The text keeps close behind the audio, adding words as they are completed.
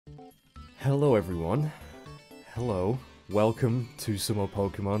Hello everyone. Hello. Welcome to some more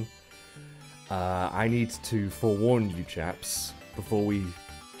Pokemon. I need to forewarn you chaps before we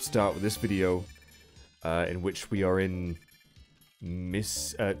start with this video, in which we are in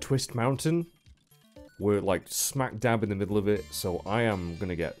Twist Mountain. We're like smack dab in the middle of it, so I am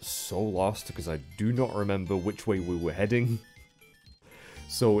gonna get so lost because I do not remember which way we were heading.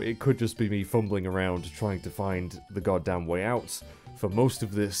 So it could just be me fumbling around trying to find the goddamn way out for most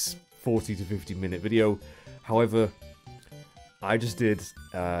of this 40 to 50 minute video. However, I just did,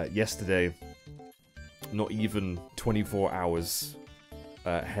 yesterday, not even 24 hours,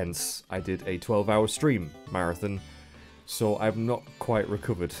 hence I did a 12-hour stream marathon, so I'm not quite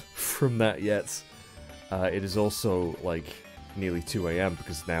recovered from that yet. It is also, like, nearly 2 AM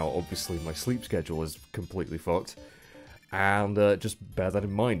because now, obviously, my sleep schedule is completely fucked. And just bear that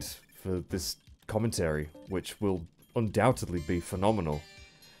in mind for this commentary, which will undoubtedly be phenomenal.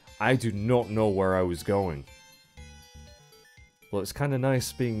 I do not know where I was going. Well, it's kind of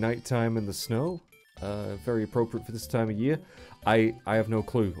nice being nighttime in the snow. Very appropriate for this time of year. I have no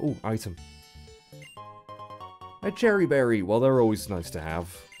clue. Ooh, item. A cherry berry. Well, they're always nice to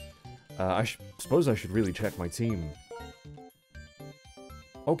have. I suppose I should really check my team.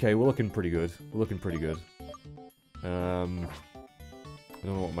 Okay, we're looking pretty good. We're looking pretty good. I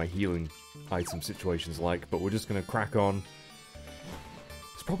don't know what my healing item situation's like, but we're just gonna crack on.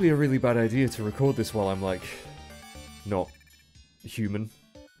 It's probably a really bad idea to record this while I'm, like, not human.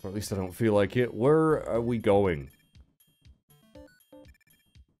 Or at least I don't feel like it. Where are we going?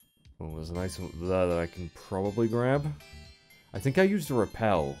 Oh, there's an item there that I can probably grab. I think I used a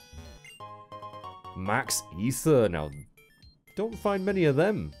repel. Max Ether. Now, don't find many of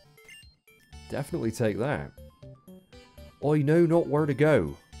them. Definitely take that. I know not where to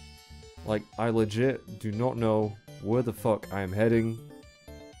go. Like, I legit do not know where the fuck I am heading.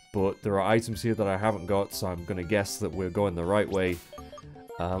 But there are items here that I haven't got, so I'm gonna guess that we're going the right way.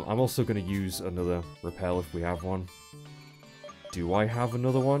 I'm also gonna use another repel if we have one. Do I have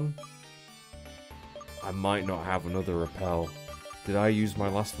another one? I might not have another repel. Did I use my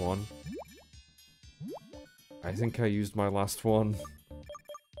last one? I think I used my last one.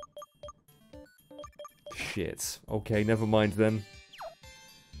 Shit. Okay, never mind then.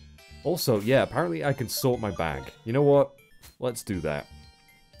 Also, yeah, apparently I can sort my bag. You know what? Let's do that.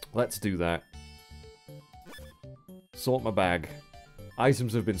 Let's do that. Sort my bag.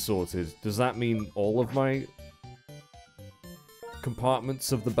 Items have been sorted. Does that mean all of my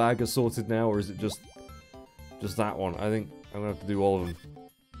compartments of the bag are sorted now, or is it just that one? I think I'm gonna have to do all of them.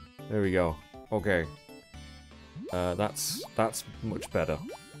 There we go. Okay. That's much better.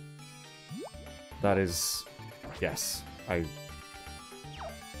 That is... yes. I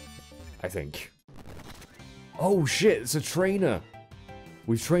think. Oh shit, it's a trainer!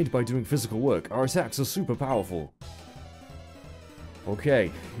 We've trained by doing physical work. Our attacks are super powerful.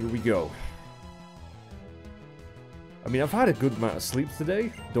 Okay, here we go. I mean, I've had a good amount of sleep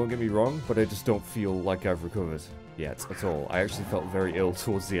today, don't get me wrong, but I just don't feel like I've recovered yet at all. I actually felt very ill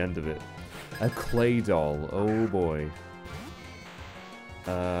towards the end of it. A clay doll, oh boy.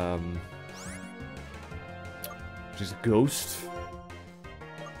 She's a ghost.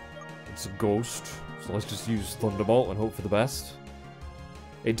 It's a ghost, so let's just use Thunderbolt and hope for the best.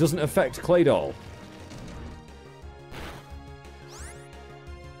 It doesn't affect Claydol.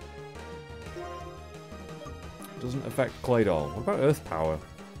 Doesn't affect Claydol. What about Earth Power?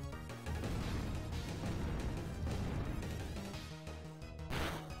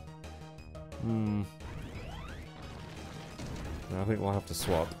 I think we'll have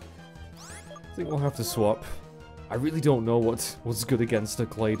to swap. I really don't know what's good against a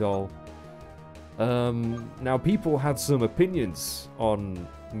Claydol. Now people had some opinions on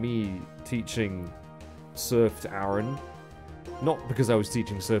me teaching Surf to Aaron. Not because I was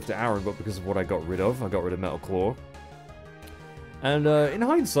teaching Surf to Aaron, but because of what I got rid of. I got rid of Metal Claw. And in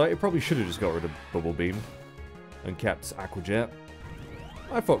hindsight, I probably should have just got rid of Bubble Beam and kept Aqua Jet.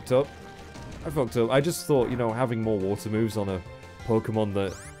 I fucked up. I just thought, you know, having more water moves on a Pokemon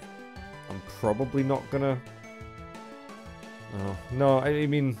that I'm probably not gonna... oh, no, I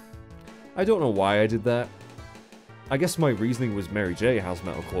mean... I don't know why I did that. I guess my reasoning was Mary J has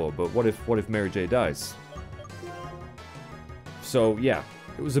Metal Claw, but what if Mary J dies? So, yeah,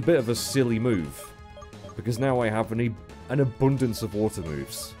 it was a bit of a silly move. Because now I have an abundance of water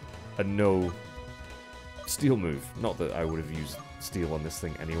moves. And no steel move. Not that I would have used steel on this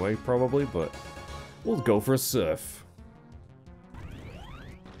thing anyway, probably, but we'll go for a surf.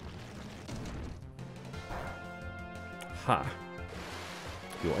 Ha.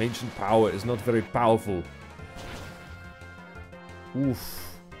 Your ancient power is not very powerful.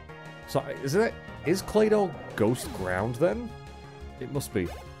 Oof. So, is Claydol Ghost Ground then? It must be.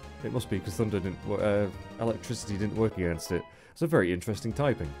 It must be, because thunder didn't, electricity didn't work against it. It's a very interesting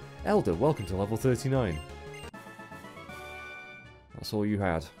typing. Elder, welcome to level 39. That's all you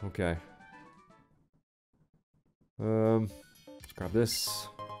had. Okay. Let's grab this.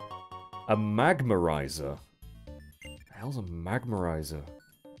 A Magmarizer. The hell's a Magmarizer?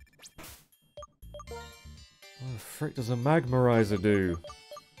 What the frick does a Magmarizer do?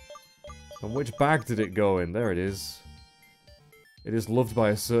 And which bag did it go in? There it is. It is loved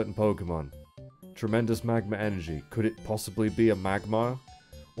by a certain Pokemon. Tremendous magma energy. Could it possibly be a Magmar?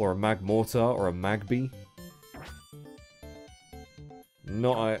 Or a Magmortar? Or a Magby?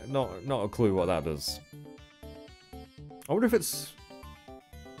 Not a clue what that does. I wonder if it's...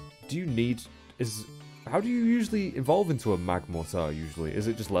 Do you need... How do you usually evolve into a Magmortar, usually? Is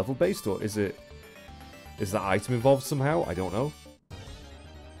it just level-based, or is it... Is that item involved somehow? I don't know.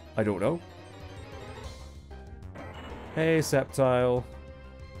 I don't know. Hey, Sceptile.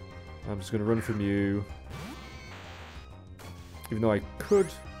 I'm just going to run from you. Even though I could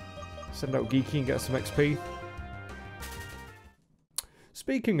send out Geeky and get some XP.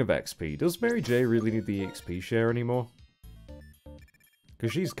 Speaking of XP, does Mary J really need the XP share anymore?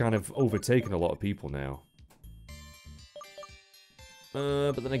 Because she's kind of overtaken a lot of people now.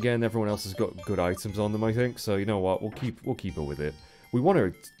 But then again, everyone else has got good items on them, I think. So you know what? We'll keep her with it. We want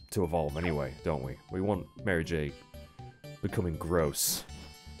her to evolve anyway, don't we? We want Mary J becoming gross.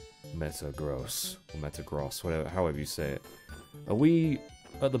 Meta gross. Or meta gross, whatever, however you say it. Are we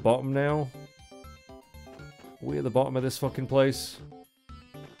at the bottom now? Are we at the bottom of this fucking place?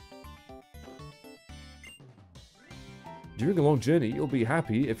 During a long journey, you'll be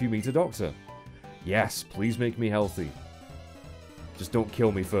happy if you meet a doctor. Yes, please make me healthy. Just don't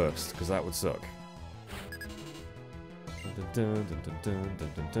kill me first, because that would suck. A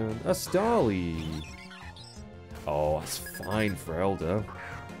Starly! Oh, that's fine for Elder.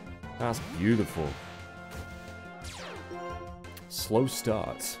 That's beautiful. Slow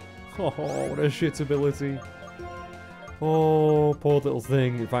start. Oh, what a shit ability. Oh, poor little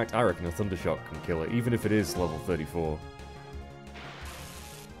thing. In fact, I reckon a Thundershock can kill it, even if it is level 34.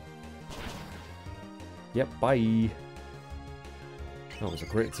 Yep, bye. That was a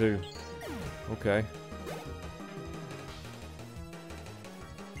crit too. Okay.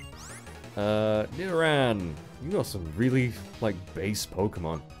 Nidoran! You got some really, like, base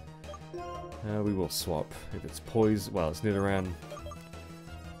Pokemon. We will swap. If it's Poise, well, it's Nidoran.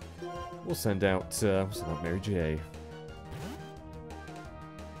 We'll send out Mary J.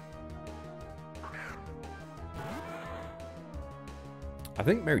 I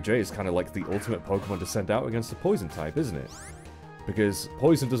think Mary J is kind of like the ultimate Pokemon to send out against a Poison type, isn't it? Because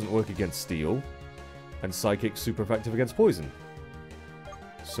Poison doesn't work against Steel, and Psychic's super effective against Poison.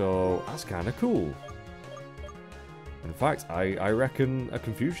 So, that's kind of cool. In fact, I reckon a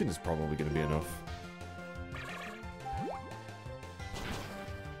Confusion is probably going to be enough.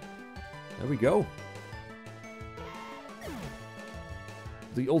 There we go.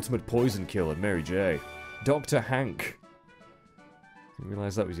 The ultimate poison killer, Mary J. Dr. Hank. Didn't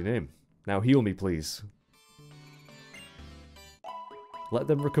realize that was your name. Now heal me, please. Let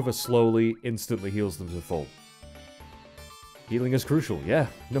them recover slowly, instantly heals them to full. Healing is crucial, yeah,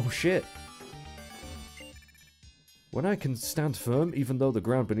 no shit. When I can stand firm, even though the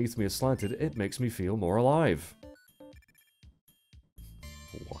ground beneath me is slanted, it makes me feel more alive.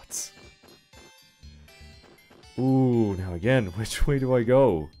 What? Ooh, now again, which way do I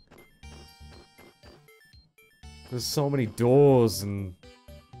go? There's so many doors and...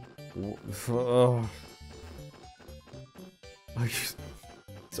 I just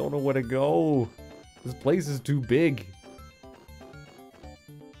don't know where to go. This place is too big.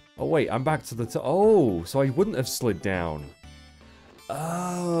 Oh wait, I'm back to the top. Oh, so I wouldn't have slid down.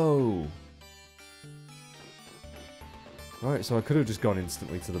 Oh. Alright, so I could have just gone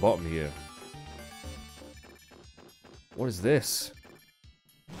instantly to the bottom here. What is this?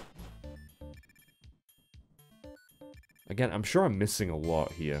 Again, I'm sure I'm missing a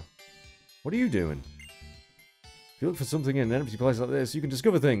lot here. What are you doing? If you look for something in an empty place like this, you can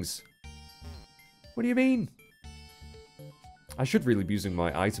discover things. What do you mean? I should really be using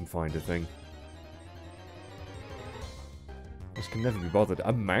my item finder thing. This can never be bothered.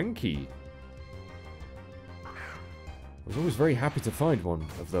 A Mankey! I was always very happy to find one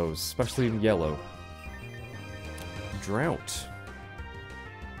of those, especially in yellow. Drought.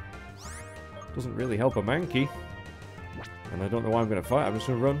 Doesn't really help a Mankey. And I don't know why I'm going to fight. I'm just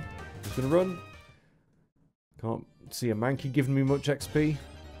going to run. Just going to run. Can't see a Mankey giving me much XP.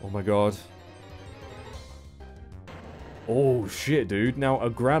 Oh my god. Oh shit, dude. Now, a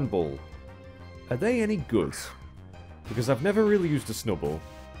Grand Ball. Are they any good? Because I've never really used a Snubbull.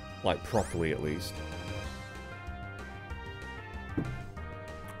 Like, properly at least.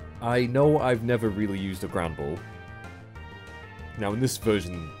 I know I've never really used a Grand Ball. Now, in this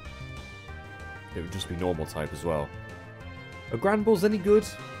version, it would just be normal type as well. Are Grand Balls any good?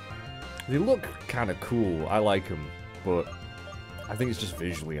 They look kind of cool. I like them, but I think it's just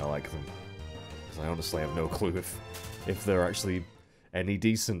visually I like them. Because I honestly have no clue if they're actually any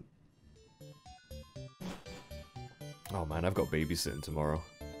decent. Oh man, I've got babysitting tomorrow.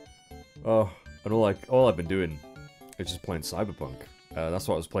 Oh, and all I've been doing is just playing Cyberpunk. That's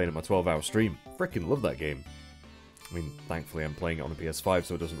what I was playing at my 12-hour stream. Freaking love that game. I mean, thankfully I'm playing it on a PS5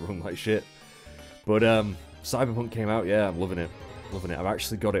 so it doesn't run like shit. But Cyberpunk came out, yeah, I'm loving it. Loving it. I've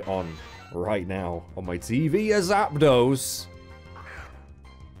actually got it on right now on my TV as Zapdos.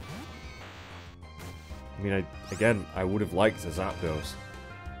 I mean, I would have liked a Zapdos.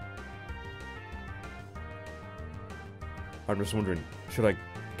 I'm just wondering, should I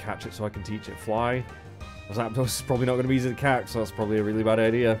catch it so I can teach it fly? A Zapdos is probably not going to be easy to catch, so that's probably a really bad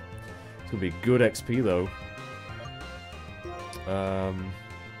idea. It's going to be good XP, though.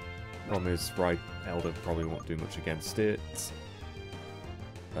 Problem is, right, Elder probably won't do much against it.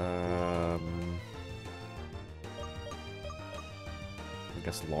 I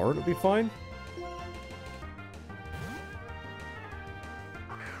guess Lauren will be fine.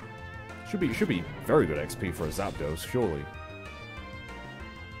 Should be very good XP for a Zapdos, surely.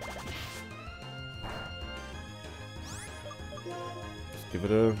 Just give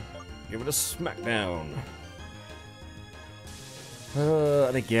it a smackdown.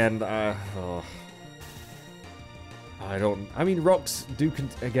 And again, I mean, rocks do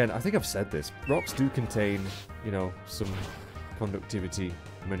again, I think I've said this. Rocks do contain, you know, some conductivity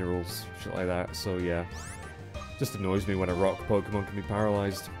minerals, shit like that. So yeah, just annoys me when a rock Pokemon can be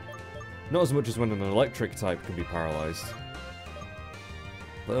paralyzed. Not as much as when an electric type can be paralyzed.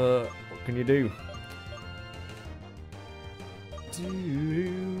 But what can you do?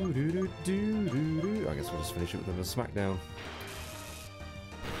 I guess we'll just finish it with another smackdown.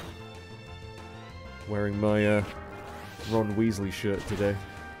 Wearing my Ron Weasley shirt today.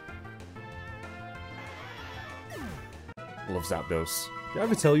 Love Zapdos. Did I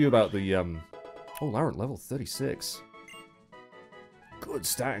ever tell you about the oh, Larent level 36. Good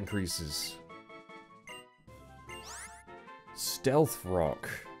stat increases. Stealth Rock.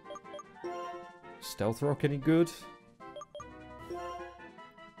 Stealth Rock any good?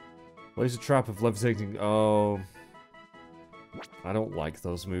 Laser Trap of levitating. Oh. I don't like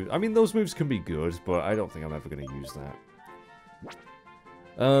those moves. I mean, those moves can be good, but I don't think I'm ever going to use that.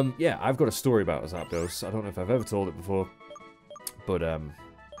 Yeah, I've got a story about Zapdos. I don't know if I've ever told it before. But,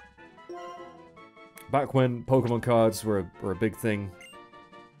 back when Pokemon cards were a big thing,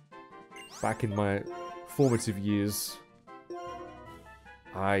 back in my formative years,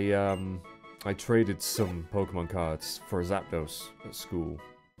 I traded some Pokemon cards for a Zapdos at school.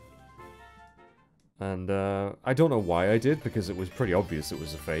 And, I don't know why I did, because it was pretty obvious it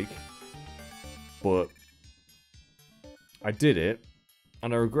was a fake. But I did it,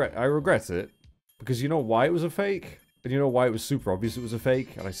 and I regret it, because you know why it was a fake? And you know why it was super obvious it was a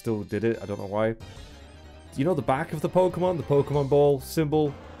fake, and I still did it, I don't know why. You know the back of the Pokemon ball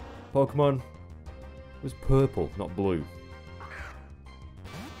symbol? Pokemon? It was purple, not blue.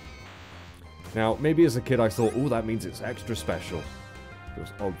 Now, maybe as a kid I thought, oh, that means it's extra special. It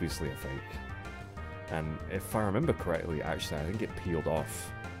was obviously a fake. And if I remember correctly, actually, I think it peeled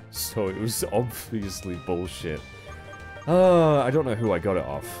off. So it was obviously bullshit. I don't know who I got it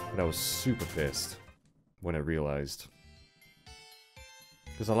off, but I was super pissed when I realized.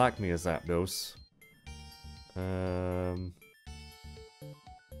 Because I like me a Zapdos. Can't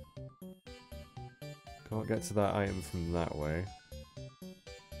get to that item from that way.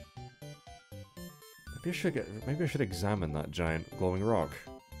 Maybe I should examine that giant glowing rock.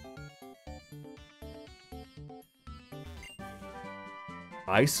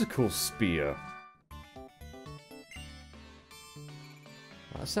 Icicle Spear.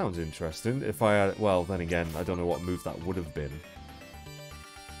 That sounds interesting. If I had... Well, then again, I don't know what move that would have been.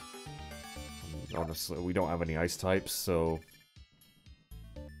 Honestly, we don't have any ice types, so...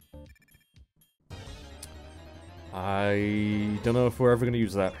 I don't know if we're ever going to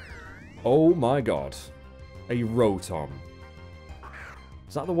use that. Oh my god. A Rotom.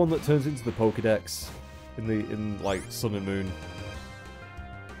 Is that the one that turns into the Pokédex? In like, Sun and Moon?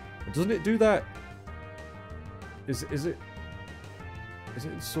 Doesn't it do that? Is it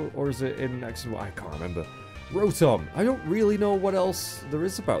so, or is it in X and Y? I can't remember. Rotom! I don't really know what else there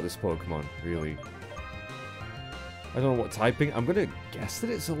is about this Pokemon, really. I don't know what typing. I'm gonna guess that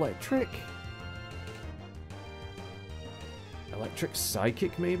it's electric. Electric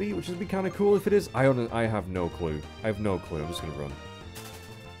psychic, maybe? Which would be kind of cool if it is. I have no clue. I have no clue. I'm just gonna run.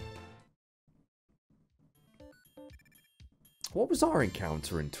 What was our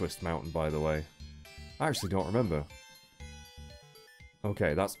encounter in Twist Mountain, by the way? I actually don't remember.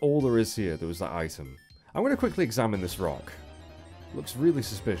 Okay, that's all there is here. There was that item. I'm gonna quickly examine this rock. Looks really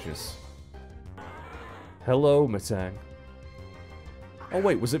suspicious. Hello, Matang. Oh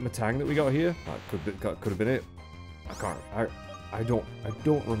wait, was it Matang that we got here? That could have been it. I can't. I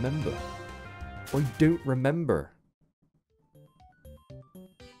don't remember. I don't remember.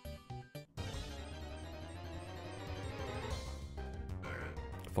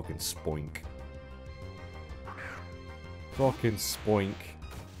 Fucking spoink. Fucking spoink.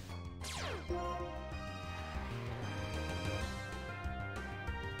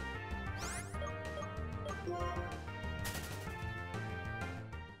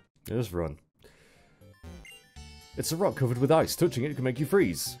 Just run. It's a rock covered with ice. Touching it can make you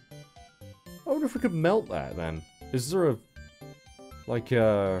freeze. I wonder if we could melt that then. Is there a... like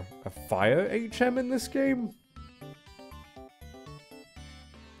a fire HM in this game?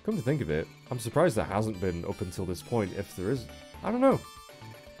 Come to think of it, I'm surprised there hasn't been up until this point, if there is. I don't know.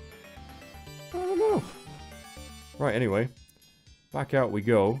 I don't know. Right, anyway. Back out we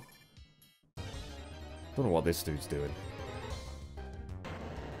go. Don't know what this dude's doing.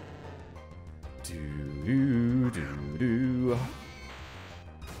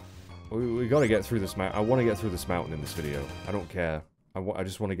 We gotta get through this mountain. I want to get through this mountain in this video. I don't care. I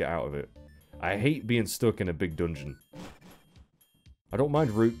just want to get out of it. I hate being stuck in a big dungeon. I don't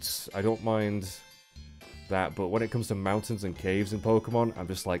mind roots. I don't mind that. But when it comes to mountains and caves in Pokemon, I'm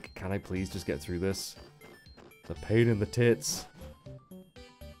just like, can I please just get through this? It's a pain in the tits.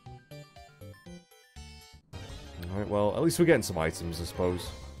 Alright, well, at least we're getting some items, I suppose.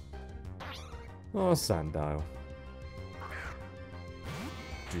 Oh, Sandile.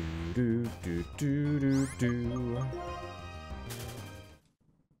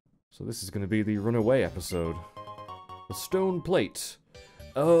 So this is going to be the runaway episode. The stone plate.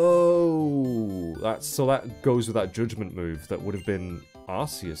 Oh, so that goes with that judgment move that would have been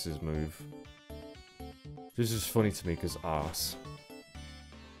Arceus's move. This is funny to me because Arce.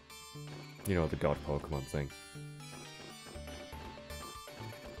 You know, the god Pokemon thing.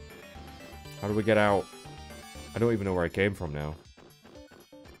 How do we get out? I don't even know where I came from now.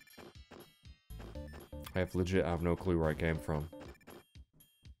 I have no clue where I came from.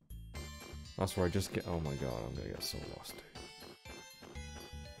 That's where I just get... Oh my god, I'm gonna get so lost.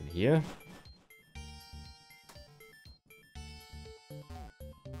 In here?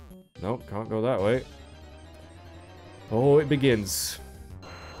 Nope, can't go that way. Oh, it begins.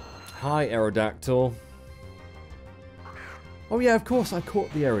 Hi, Aerodactyl. Oh yeah, of course, I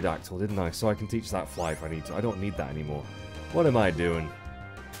caught the Aerodactyl, didn't I? So I can teach that fly if I need to. I don't need that anymore. What am I doing?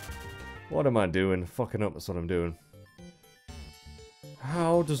 What am I doing? Fucking up, that's what I'm doing.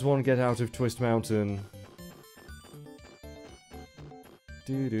 How does one get out of Twist Mountain?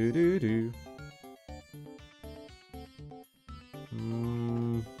 Do.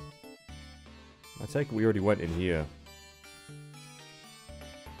 I take it we already went in here.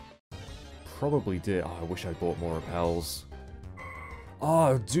 Probably did. Oh, I wish I bought more repels.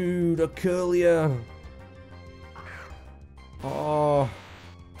 Oh, dude, a Curlier. Oh,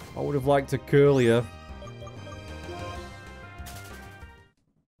 I would have liked a Curlier.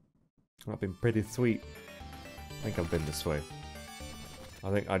 That'd been pretty sweet. I think I've been this way. I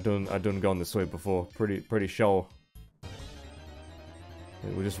think I done gone this way before. Pretty sure. I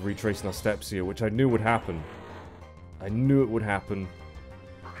think we're just retracing our steps here, which I knew would happen. I knew it would happen.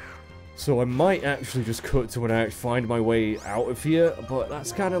 So I might actually just cut to when I find my way out of here, but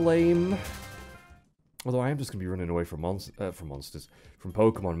that's kind of lame. Although I am just gonna be running away from monsters, from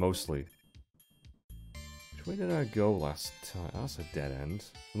Pokemon mostly. Which way did I go last time? That's a dead end.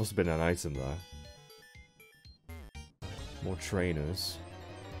 There must have been an item there. More trainers.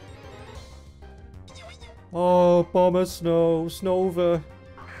 Oh, Bomber Snow, Snova.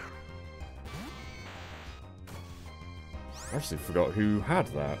 I actually forgot who had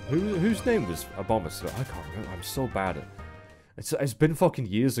that. Whose name was a Bomber Snow? I can't remember. I'm so bad at it. It's been fucking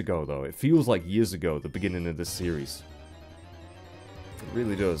years ago, though. It feels like years ago, the beginning of this series. It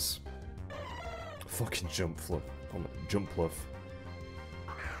really does. Fucking jump fluff. Oh my, jump fluff.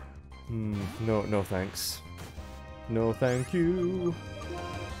 No thanks. No thank you.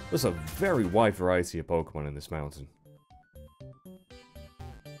 There's a very wide variety of Pokemon in this mountain.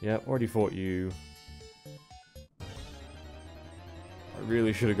 Yeah, already fought you. I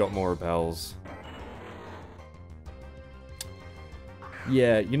really should have got more repels.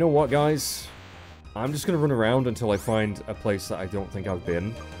 Yeah, you know what, guys? I'm just gonna run around until I find a place that I don't think I've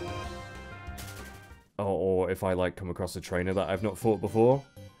been. Or if I, like, come across a trainer that I've not fought before.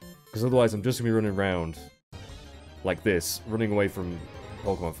 Because otherwise I'm just gonna be running around like this, running away from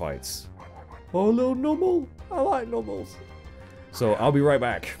Pokemon fights. Oh, little Numble! I like Numbles! So, I'll be right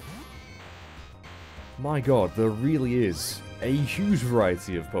back. My god, there really is a huge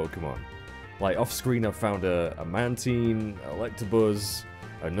variety of Pokemon. Like, off-screen I've found a Mantine, Electabuzz,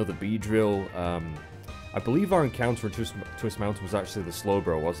 another Beedrill. I believe our encounter in Twist Mountain was actually the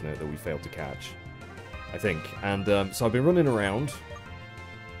Slowbro, wasn't it, that we failed to catch? I think. And, so I've been running around.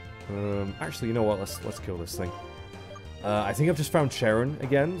 Actually, you know what, let's kill this thing. I think I've just found Cheren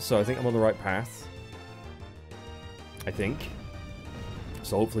again, so I think I'm on the right path. I think.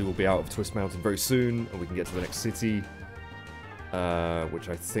 So hopefully we'll be out of Twist Mountain very soon, and we can get to the next city. Which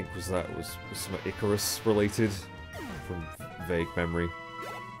I think was some Icarus related, from vague memory.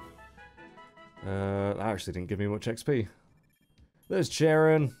 That actually didn't give me much XP. There's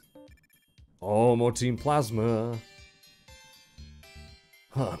Cheren. Oh, more Team Plasma.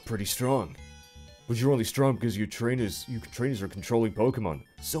 Huh, pretty strong. But you're only strong because your trainers are controlling Pokemon.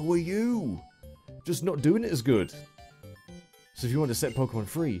 So are you! Just not doing it as good. So if you want to set Pokemon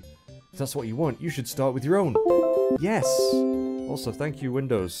free, if that's what you want, you should start with your own. Yes! Also, thank you,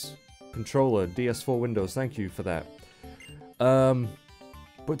 Windows. Controller, DS4 Windows, thank you for that.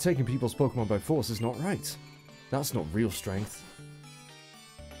 But taking people's Pokemon by force is not right. That's not real strength.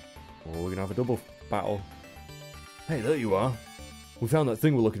 Oh, we're gonna have a double battle. Hey, there you are. We found that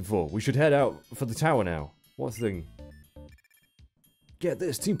thing we're looking for. We should head out for the tower now. What thing? Get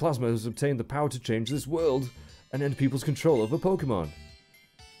this, Team Plasma has obtained the power to change this world and end people's control over Pokemon.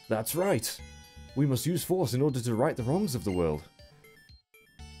 That's right. We must use force in order to right the wrongs of the world.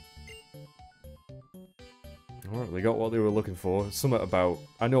 Alright, they got what they were looking for. Something about...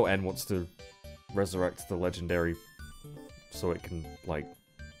 I know N wants to resurrect the legendary so it can, like,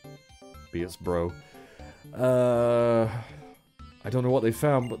 be its bro. I don't know what they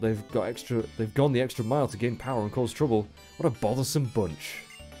found, but they've gone the extra mile to gain power and cause trouble. What a bothersome bunch.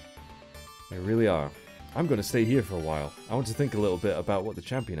 They really are. I'm going to stay here for a while. I want to think a little bit about what the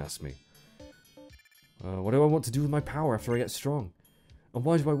champion asked me. What do I want to do with my power after I get strong? And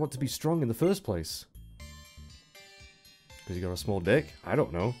why do I want to be strong in the first place? Because you got a small dick? I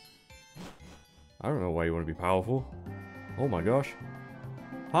don't know. I don't know why you want to be powerful. Oh my gosh.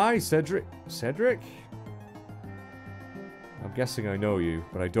 Hi, Cedric. Cedric? I'm guessing I know you,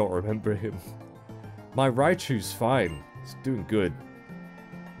 but I don't remember him. My Raichu's fine. It's doing good.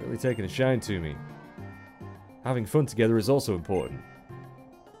 Really taking a shine to me. Having fun together is also important.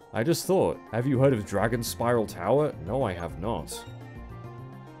 I just thought, have you heard of Dragon Spiral Tower? No, I have not.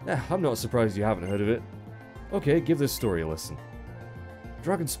 I'm not surprised you haven't heard of it. Okay, give this story a listen.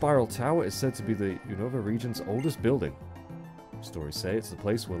 Dragon Spiral Tower is said to be the Unova region's oldest building. Stories say it's the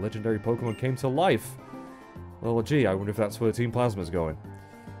place where legendary Pokemon came to life. Well, gee, I wonder if that's where Team Plasma's going.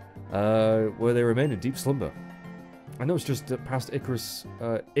 Where they remain in deep slumber. I know it's just past Icarus...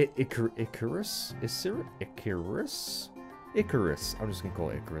 Icarus? Icarus? Icarus. I'm just gonna call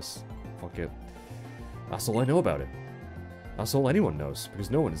it Icarus. Fuck it. That's all I know about it. That's all anyone knows, because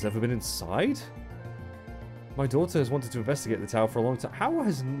no one has ever been inside? My daughter has wanted to investigate the tower for a long time. How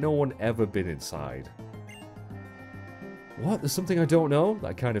has no one ever been inside? What? There's something I don't know?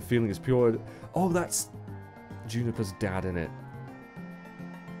 That kind of feeling is pure... Oh, that's... Juniper's dad in it.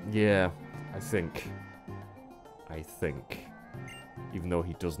 Yeah, I think. Even though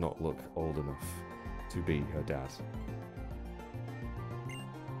he does not look old enough to be her dad.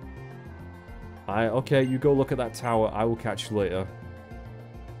 Okay, you go look at that tower. I will catch you later.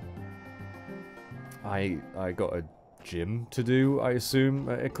 I got a gym to do, I assume,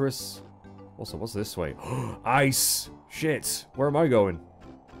 at Icarus. Also, what's this way? Ice! Shit! Where am I going?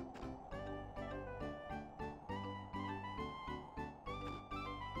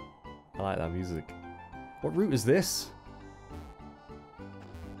 I like that music. What route is this?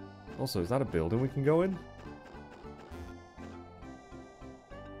 Also, is that a building we can go in?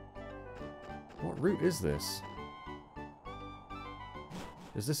 What route is this?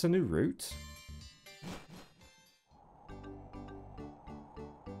 Is this a new route?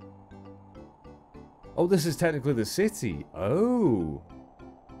 Oh, this is technically the city. Oh.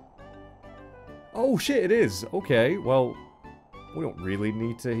 Oh, shit, it is. Okay, well, we don't really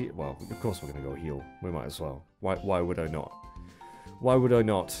need to heal. Well, of course we're going to go heal. We might as well. Why would I not? Why would I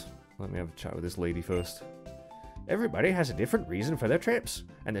not? Let me have a chat with this lady first. Everybody has a different reason for their trips,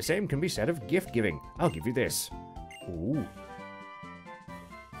 and the same can be said of gift giving. I'll give you this. Ooh.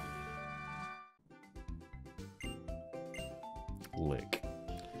 Lick.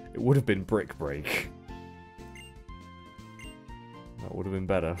 It would have been Brick Break. That would have been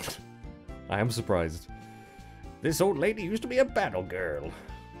better. I am surprised. This old lady used to be a battle girl.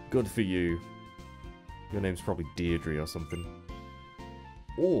 Good for you. Your name's probably Deirdre or something.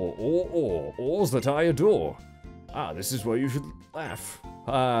 Ores that I adore. Ah, this is where you should laugh.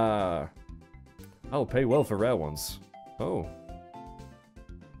 Ah. I'll pay well for rare ones. Oh.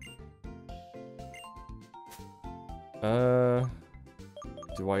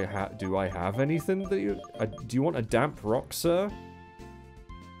 Do I have anything that you... do you want a damp rock, sir?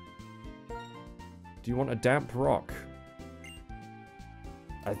 Do you want a damp rock?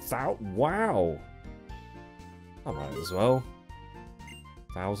 Wow! I might as well.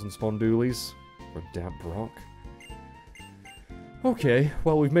 1,000 spondoolies for a damp rock. Okay,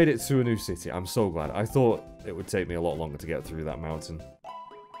 well, we've made it to a new city. I'm so glad. I thought it would take me a lot longer to get through that mountain.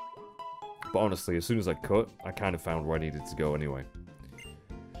 But honestly, as soon as I cut, I kind of found where I needed to go anyway.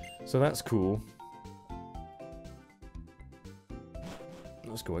 So that's cool.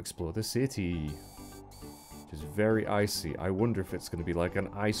 Let's go explore the city. It's very icy. I wonder if it's going to be like an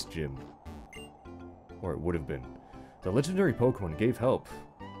ice gym. Or it would have been. The legendary Pokemon gave help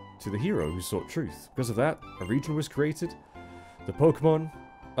to the hero who sought truth. Because of that, a region was created. The Pokemon...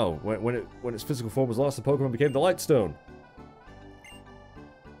 Oh, when its physical form was lost, the Pokemon became the Lightstone.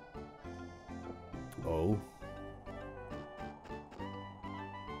 Oh.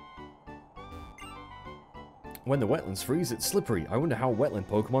 When the wetlands freeze, it's slippery. I wonder how wetland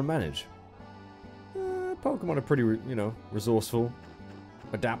Pokemon manage. Pokemon are pretty, you know, resourceful,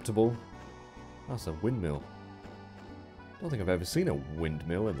 adaptable. That's a windmill. I don't think I've ever seen a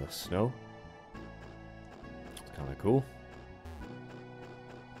windmill in the snow. It's kind of cool.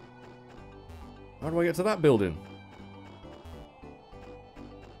 How do I get to that building?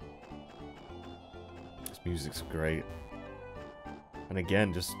 This music's great. And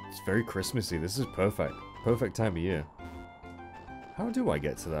again, just, it's very Christmassy. This is perfect. Perfect time of year. How do I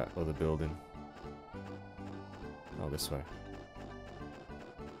get to that other building? Oh, this way.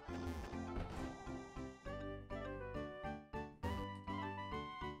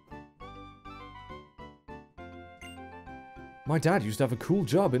 My dad used to have a cool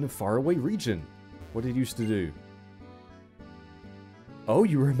job in a faraway region. What did he used to do? Oh,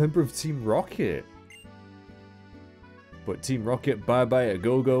 you were a member of Team Rocket. But Team Rocket, bye-bye a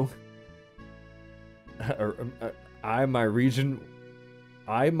go-go. My region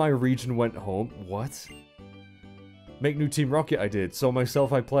went home. What? Make new Team Rocket I did, so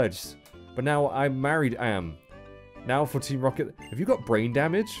myself I pledged. But now I'm married am. Now for Team Rocket... Have you got brain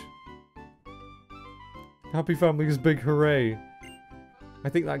damage? Happy Family is big hooray. I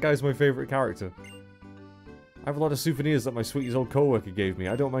think that guy's my favourite character. I have a lot of souvenirs that my sweetie's old co-worker gave me.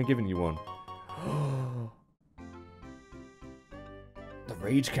 I don't mind giving you one. The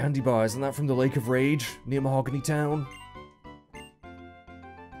Rage candy bar, isn't that from the Lake of Rage? Near Mahogany Town?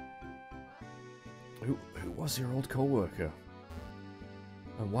 Who was your old co-worker?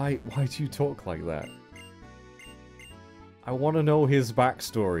 And why do you talk like that? I want to know his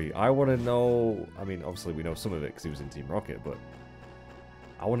backstory. I want to know... I mean, obviously we know some of it because he was in Team Rocket, but...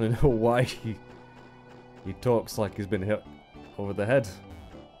 I want to know why he talks like he's been hit over the head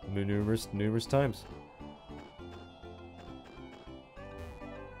numerous times.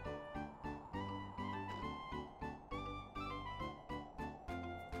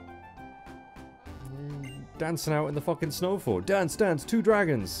 Dancing out in the fucking snow for. Dance, dance, 2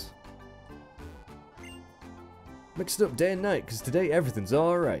 dragons! Mixed up day and night, because today everything's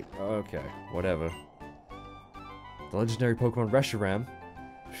alright. Okay, whatever. The legendary Pokemon Reshiram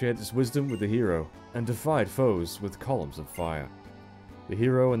shared its wisdom with the hero, and defied foes with columns of fire. The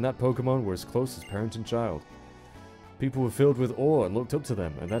hero and that Pokemon were as close as parent and child. People were filled with awe and looked up to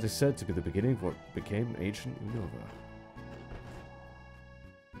them, and that is said to be the beginning of what became ancient Unova.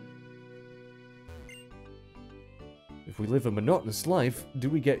 If we live a monotonous life, do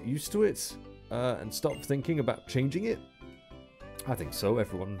we get used to it? And stop thinking about changing it? I think so.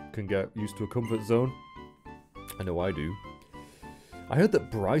 Everyone can get used to a comfort zone. I know I do. I heard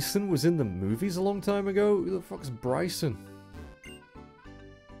that Bryson was in the movies a long time ago. Who the fuck's Bryson?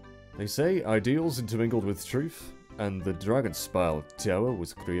 They say ideals intermingled with truth, and the Dragon Spire Tower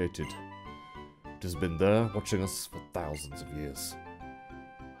was created. It has been there, watching us for thousands of years.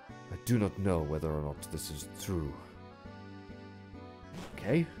 I do not know whether or not this is true.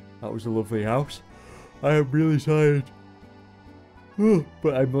 Okay, that was a lovely house. I am really tired.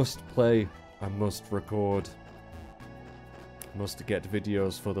 But I must play. I must record. I must get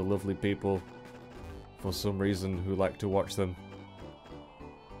videos for the lovely people, for some reason, who like to watch them.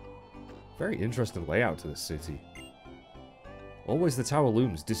 Very interesting layout to this city. Always the tower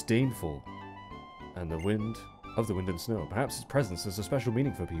looms, disdainful. And the wind and snow. Perhaps its presence has a special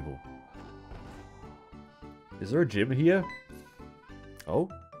meaning for people. Is there a gym here? Oh?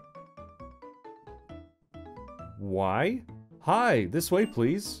 Why? Hi, this way,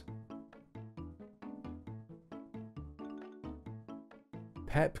 please.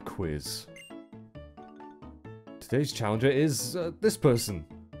 Pep quiz. Today's challenger is this person.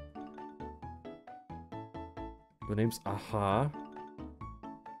 Your name's Aha.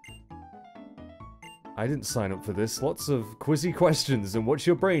 I didn't sign up for this. Lots of quizzy questions and watch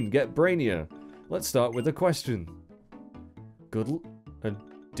your brain get brainier. Let's start with a question. And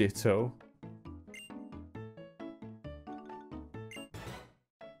ditto.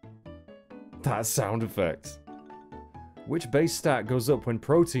 That sound effect. Which base stat goes up when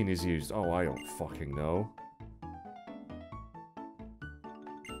protein is used? Oh, I don't fucking know.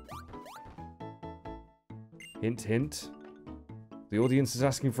 Hint, hint. The audience is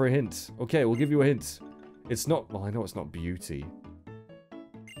asking for a hint. Okay, we'll give you a hint. It's not... Well, I know it's not beauty.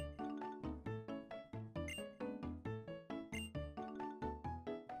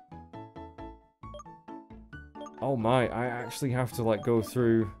 Oh my, I actually have to, like, go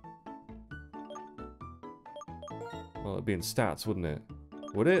through... Well, it'd be in stats, wouldn't it?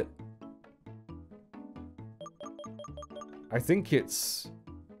 Would it? I think it's...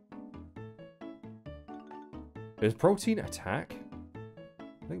 Is protein attack?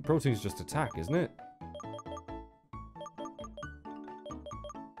 I think protein's just attack, isn't it?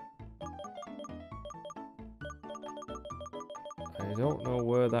 I don't know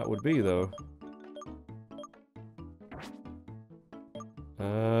where that would be, though.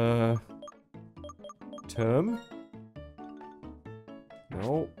 Term?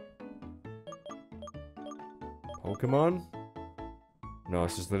 No. Pokemon? No,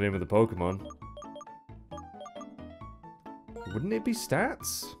 it's just the name of the Pokemon. Wouldn't it be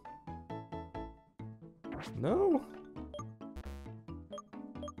stats? No?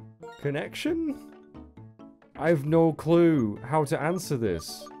 Connection? I have no clue how to answer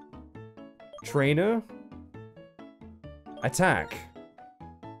this. Trainer? Attack?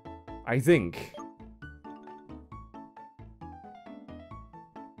 I think.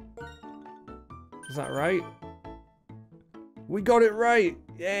 Is that right? We got it right!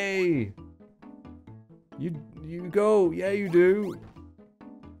 Yay! You go! Yeah, you do!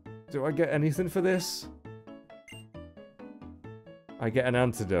 Do I get anything for this? I get an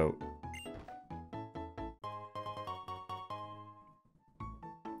antidote.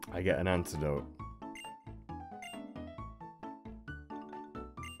 I get an antidote.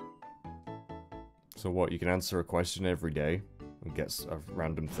 So what, you can answer a question every day and get a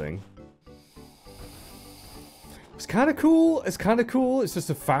random thing. It's kind of cool. It's kind of cool. It's just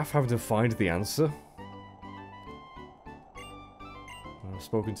a faff having to find the answer. I've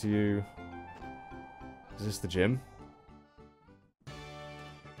spoken to you. Is this the gym?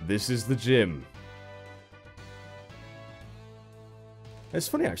 This is the gym. It's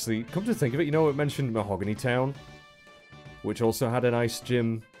funny, actually. Come to think of it, you know, it mentioned Mahogany Town, which also had a nice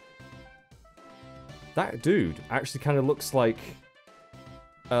gym. That dude actually kind of looks like...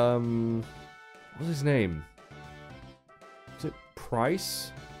 what's his name? Is it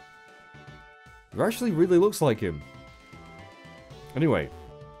Price? He actually really looks like him. Anyway.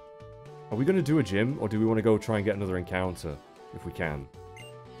 Are we going to do a gym, or do we want to go try and get another encounter? If we can.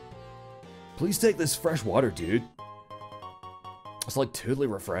 Please take this fresh water, dude. It's like totally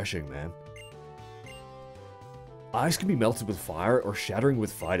refreshing, man. Ice can be melted with fire or shattering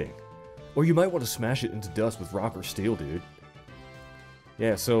with fighting. Or you might want to smash it into dust with rock or steel, dude.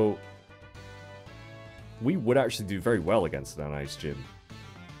 Yeah, so... we would actually do very well against an ice gym.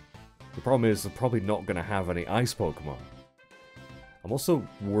 The problem is, they're probably not going to have any ice Pokemon. I'm also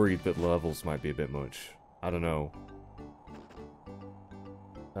worried that levels might be a bit much. I don't know.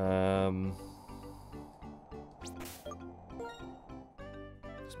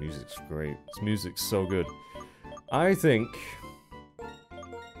 This music's great. This music's so good. I think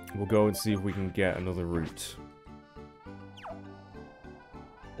we'll go and see if we can get another route.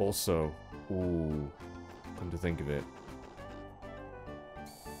 Also, ooh, come to think of it.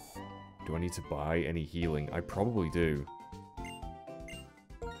 Do I need to buy any healing? I probably do.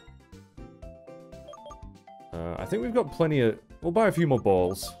 I think we've got plenty of... we'll buy a few more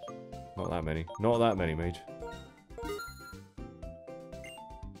balls. Not that many. Not that many, mage.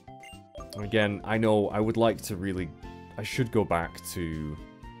 Again, I know I would like to really... I should go back to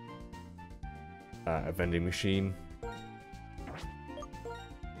a vending machine.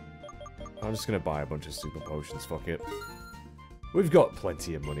 I'm just gonna buy a bunch of super potions, fuck it. We've got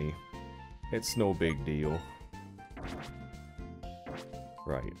plenty of money. It's no big deal.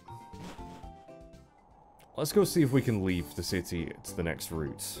 Right. Let's go see if we can leave the city to the next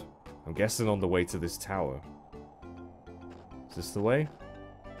route. I'm guessing on the way to this tower. Is this the way?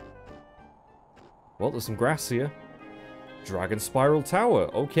 Well, there's some grass here. Dragon Spiral Tower.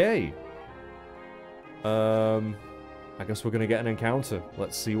 Okay. I guess we're gonna get an encounter.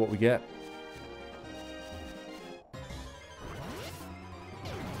 Let's see what we get.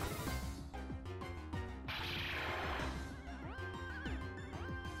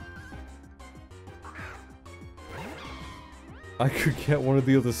 I could get one of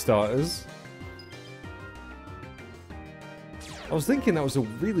the other starters. I was thinking that was a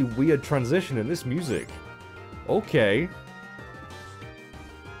really weird transition in this music. Okay.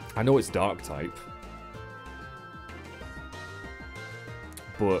 I know it's dark type.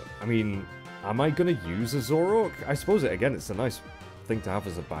 But, I mean, am I gonna use a Zorok? I suppose, again, it's a nice thing to have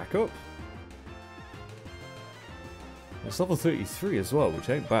as a backup. It's level 33 as well,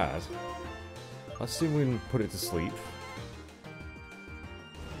 which ain't bad. Let's see if we can put it to sleep.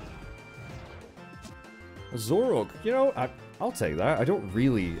 A Zorok, you know, I'll take that. I don't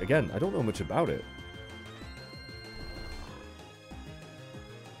really, again, I don't know much about it.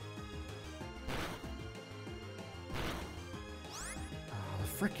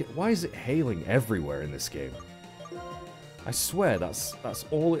 Frick it, why is it hailing everywhere in this game? I swear that's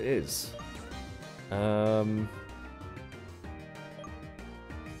all it is.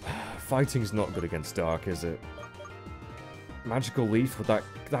 Fighting's not good against Dark, is it? Magical Leaf, that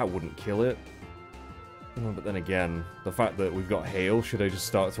wouldn't kill it. Oh, but then again, the fact that we've got Hail, should I just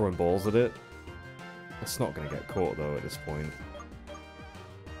start throwing balls at it? It's not going to get caught, though, at this point.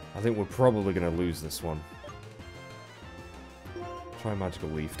 I think we're probably going to lose this one. Try Magical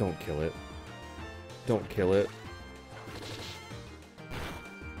Leaf. Don't kill it. Don't kill it.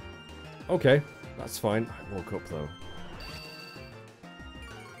 Okay, that's fine. I woke up, though.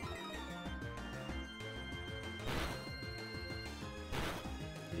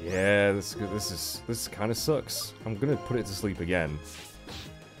 Yeah, this kind of sucks. I'm gonna put it to sleep again.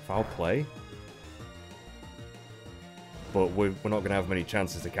 Foul play. But we're not gonna have many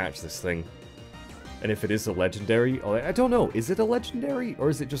chances to catch this thing. And if it is a legendary, I don't know. Is it a legendary or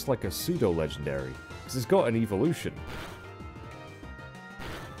is it just like a pseudo legendary? Because it's got an evolution.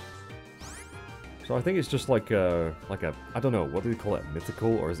 So I think it's just like a I don't know. What do they call it?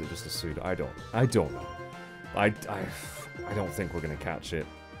 Mythical, or is it just a pseudo? I don't know. I don't think we're gonna catch it.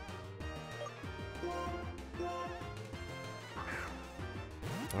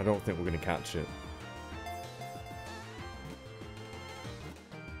 I don't think we're going to catch it.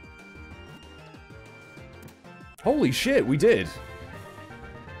 Holy shit, we did!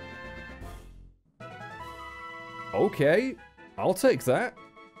 Okay, I'll take that.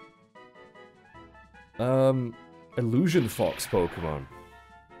 Illusion Fox Pokemon.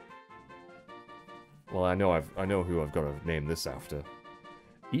 Well, I know who I've got to name this after.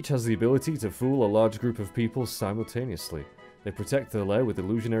 Each has the ability to fool a large group of people simultaneously. They protect their lair with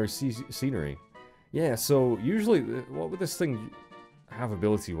illusionary scenery. Yeah, so usually, what would this thing have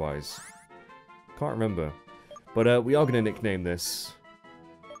ability-wise? Can't remember. But we are going to nickname this.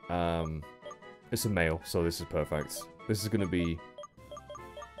 It's a male, so this is perfect. This is going to be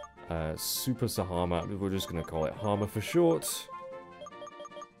Super Sahama. We're just going to call it Hama for short.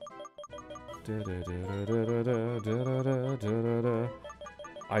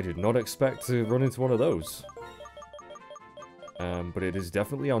 I did not expect to run into one of those. But it is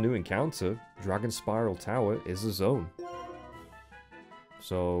definitely our new encounter. Dragon Spiral Tower is a zone.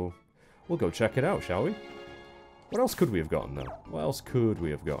 So, we'll go check it out, shall we? What else could we have gotten, though? What else could we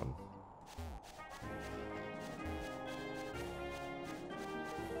have gotten?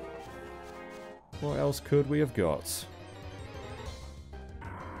 What else could we have got?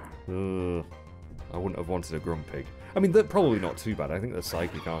 I wouldn't have wanted a Grumpig. I mean, they're probably not too bad. I think they're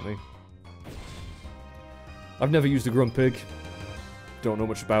psychic, aren't they? I've never used a Grumpig. Don't know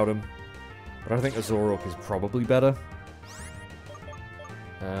much about him. But I think a Zorok is probably better.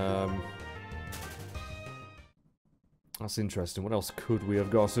 That's interesting. What else could we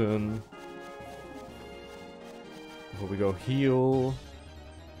have gotten? Before we go heal.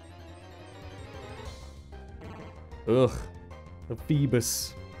 Ugh. A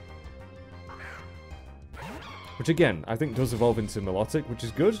Phoebus. Which again, I think does evolve into Melodic, which is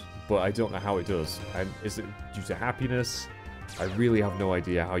good, but I don't know how it does. Is it due to happiness? I really have no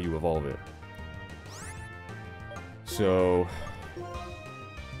idea how you evolve it. So,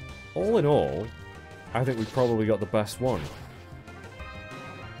 all in all, I think we probably got the best one.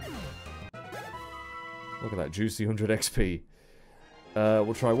 Look at that juicy 100 XP.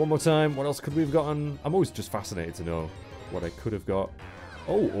 We'll try one more time. What else could we have gotten? I'm always just fascinated to know what I could have got.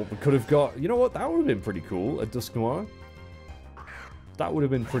 Oh, or we could have got... You know what? That would have been pretty cool. A Dusk Noir. That would have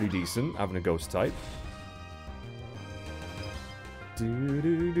been pretty decent, having a ghost type.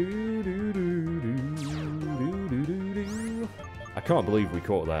 I can't believe we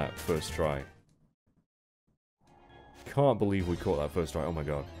caught that first try. Can't believe we caught that first try. Oh my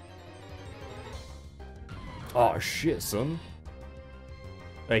god. Oh shit, son.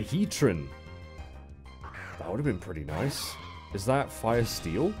 A Heatran. That would have been pretty nice. Is that Fire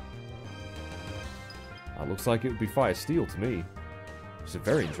Steel? That looks like it would be Fire Steel to me. It's a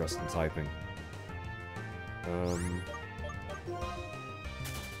very interesting typing.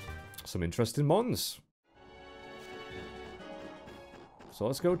 Some interesting mons. So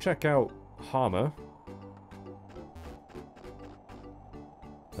let's go check out Harmer.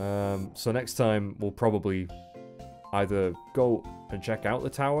 So next time we'll probably either go and check out the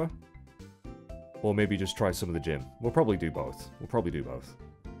tower, or maybe just try some of the gym. We'll probably do both.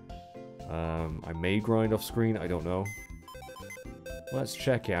 I may grind off screen, I don't know. Let's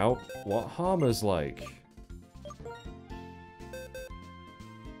check out what Harmer's like.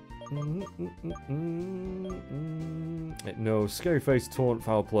 It knows Scary Face, Taunt,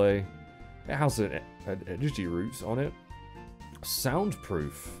 Foul Play. It has an energy roots on it.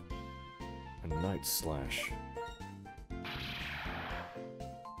 Soundproof. And Night Slash.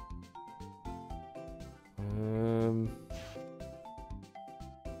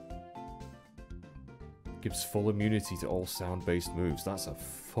 Gives full immunity to all sound-based moves. That's a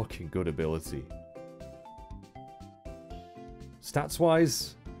fucking good ability.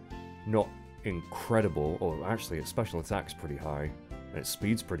 Stats-wise, not incredible. Or actually, its special attack's pretty high. And its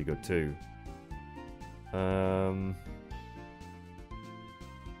speed's pretty good too.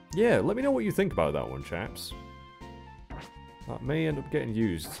 Yeah, let me know what you think about that one, chaps. That may end up getting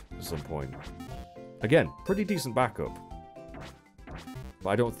used at some point. Again, pretty decent backup. But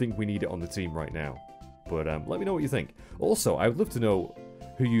I don't think we need it on the team right now. But let me know what you think. Also, I would love to know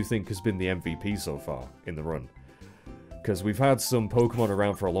who you think has been the MVP so far in the run. Because we've had some Pokemon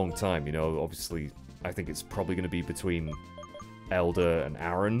around for a long time, you know. Obviously, I think it's probably going to be between Elder and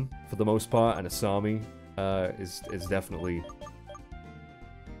Aaron for the most part. And Asami is definitely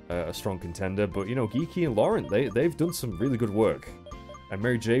a strong contender. But, you know, Geeky and Laurent, they've done some really good work. And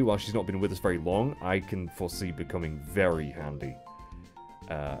Mary J, while she's not been with us very long, I can foresee becoming very handy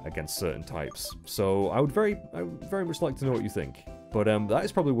against certain types. So I would very much like to know what you think. But that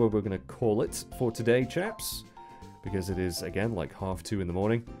is probably where we're going to call it for today, chaps. Because it is, again, like 2:30 in the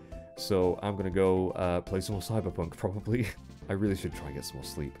morning. So I'm going to go play some more Cyberpunk, probably. I really should try and get some more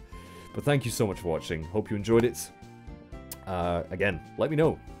sleep. But thank you so much for watching. Hope you enjoyed it. Again, let me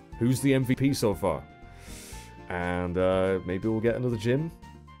know who's the MVP so far. And maybe we'll get another gym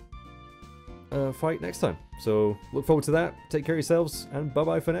fight next time. So look forward to that. Take care of yourselves, and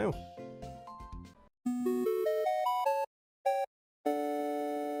bye-bye for now.